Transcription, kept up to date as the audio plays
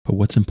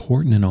what's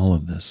important in all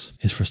of this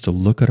is for us to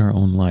look at our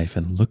own life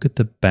and look at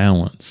the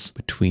balance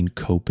between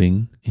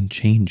coping and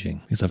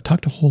changing. Because I've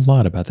talked a whole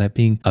lot about that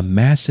being a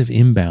massive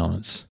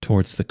imbalance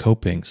towards the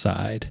coping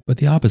side. But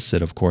the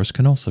opposite, of course,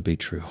 can also be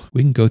true.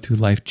 We can go through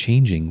life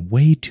changing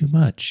way too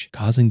much,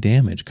 causing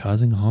damage,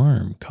 causing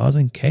harm,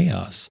 causing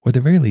chaos, or at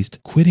the very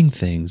least, quitting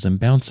things and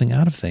bouncing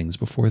out of things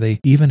before they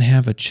even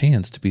have a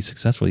chance to be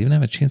successful, even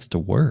have a chance to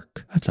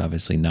work. That's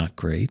obviously not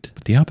great.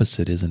 But the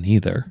opposite isn't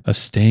either, of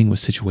staying with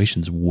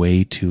situations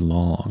way too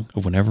long,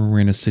 of whenever we're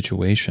in a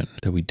situation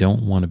that we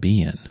don't want to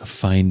be in, of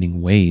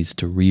finding ways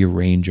to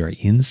rearrange our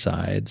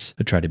insides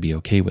to try to be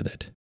okay with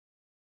it.